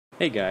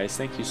Hey guys,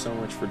 thank you so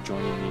much for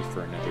joining me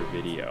for another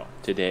video.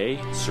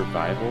 Today,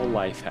 survival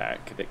life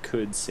hack that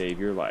could save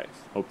your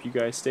life. Hope you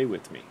guys stay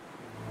with me.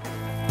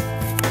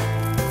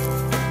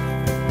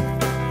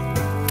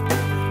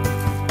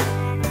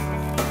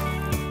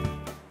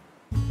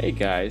 Hey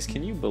guys,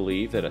 can you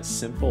believe that a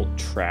simple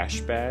trash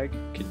bag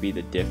could be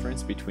the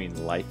difference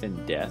between life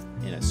and death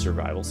in a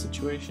survival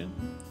situation?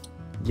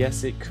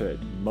 Yes, it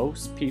could.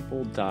 Most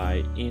people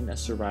die in a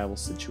survival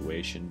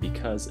situation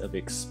because of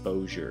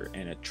exposure,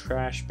 and a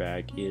trash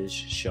bag is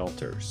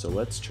shelter. So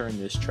let's turn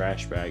this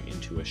trash bag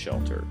into a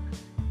shelter.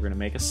 We're going to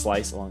make a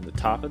slice along the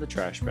top of the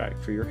trash bag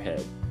for your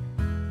head,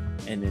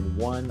 and then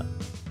one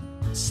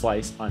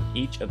slice on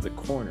each of the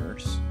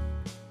corners.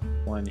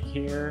 One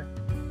here,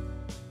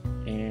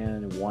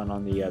 and one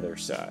on the other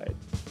side.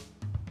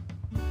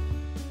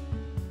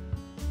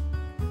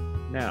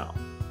 Now,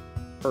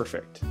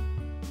 perfect.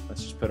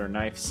 Let's just put our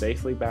knife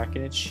safely back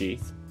in its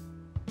sheath.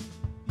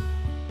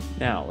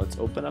 Now let's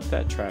open up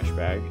that trash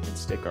bag and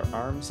stick our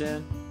arms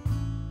in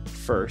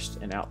first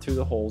and out through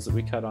the holes that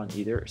we cut on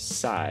either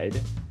side,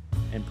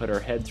 and put our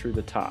head through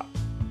the top.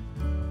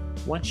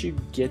 Once you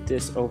get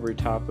this over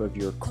top of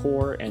your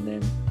core and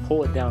then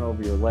pull it down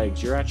over your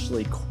legs, you're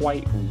actually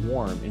quite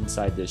warm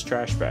inside this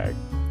trash bag.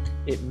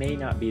 It may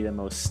not be the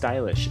most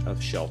stylish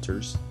of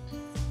shelters,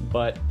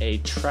 but a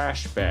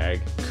trash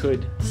bag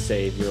could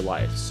save your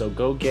life. So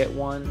go get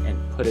one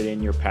and put it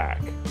in your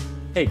pack.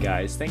 Hey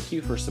guys, thank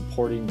you for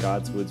supporting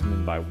God's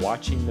Woodsman by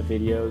watching the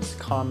videos,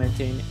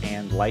 commenting,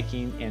 and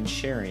liking and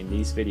sharing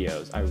these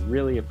videos. I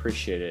really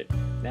appreciate it.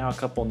 Now a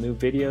couple new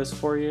videos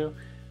for you.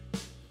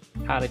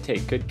 How to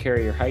take good care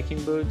of your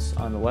hiking boots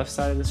on the left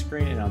side of the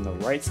screen, and on the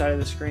right side of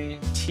the screen,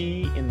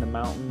 tea in the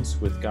mountains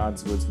with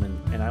God's Woodsman.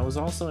 And I was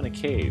also in a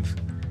cave.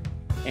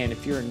 And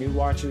if you're a new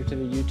watcher to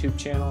the YouTube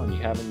channel and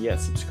you haven't yet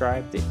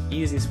subscribed, the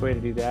easiest way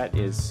to do that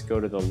is go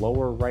to the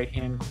lower right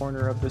hand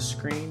corner of the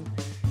screen,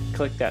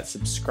 click that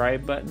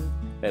subscribe button.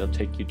 That'll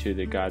take you to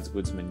the God's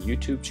Woodsman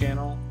YouTube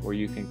channel, where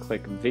you can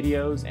click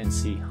videos and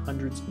see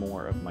hundreds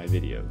more of my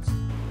videos.